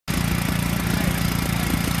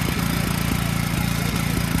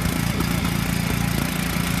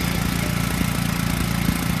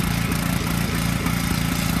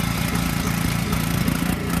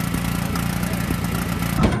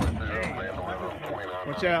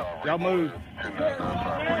Watch out. Y'all move. I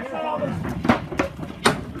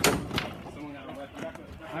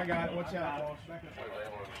got it. Watch out, boss. Back up.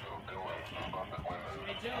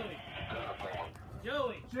 Hey,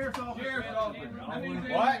 Joey. Sheriff's officer. Sheriff's officer.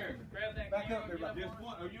 What? Grab that Back up there. Just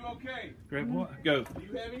one. Are you okay? Grab what? Go. Do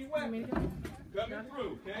you have any weapons? Coming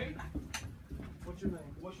through, okay? What's your name?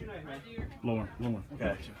 What's your name, man? Lauren.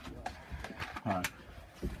 Gotcha. All right.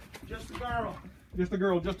 Just a girl. Just a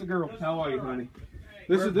girl. Just a girl. How are you, honey?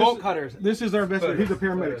 Bolt cutters. This is our best. He's a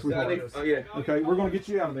paramedic, sweetheart. Oh yeah. Okay, we're gonna get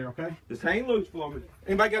you out of there. Okay. Just hang loose for me.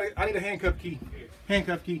 Anybody got? I need a handcuff key.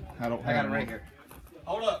 Handcuff key. I got it right here.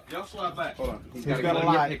 Hold up. Y'all slide back. Hold on. He's got a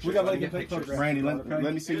light. We got to let him take photographs. Randy,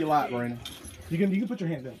 let me see your light, Randy. You can put your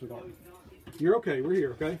hands down, sweetheart. You're okay. We're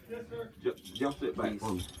here. Okay. Y'all sit back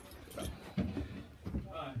for me.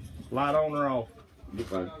 Light on or off? You're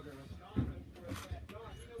fine.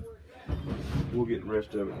 We'll get the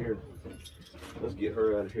rest of it here. Let's get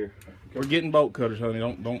her out of here. We're getting bolt cutters, honey.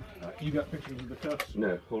 Don't. You got pictures of the cuffs?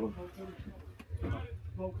 No, hold on.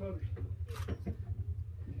 Bolt cutters.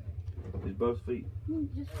 It's both feet.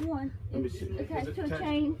 Just one. Let me It's see. attached to a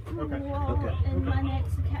chain on the Okay. wall, Okay. and my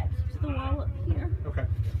neck's attached to the wall up here. Okay.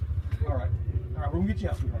 All right. All right. We're gonna get you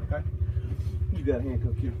out, sweetheart. Okay. You got a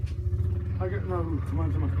handcuff here. I got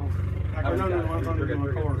mine's in my car. Mine's under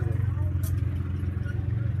my car.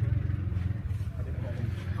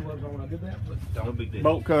 Gloves on when I did that. But No big deal.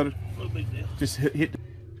 Bolt cutter. No big deal. Just hit.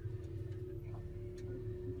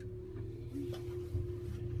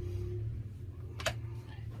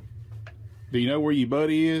 Do you know where your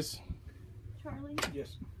buddy is? Charlie,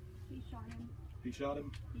 yes, he shot him. he shot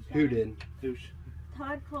him. He shot him. Who?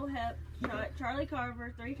 Todd Colehep shot Charlie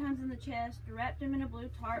Carver 3 times in the chest, wrapped him in a blue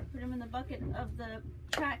tarp, put him in the bucket of the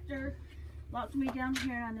tractor, locked me down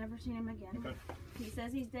here, and I never seen him again. Okay. He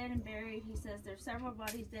says he's dead and buried. He says there's several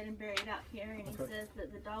bodies dead and buried out here, and he says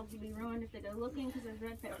that the dogs will be ruined if they go looking because there's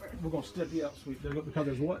red pepper. We're gonna step you out, sweet. Because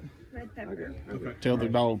there's what? Red pepper. Okay. Tell the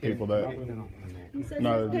dog people that. He says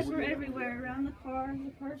No, there's pepper everywhere around the car.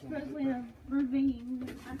 The car's supposedly in a ravine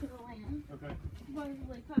under the land. Okay.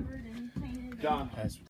 Supposedly covered and painted. John. That's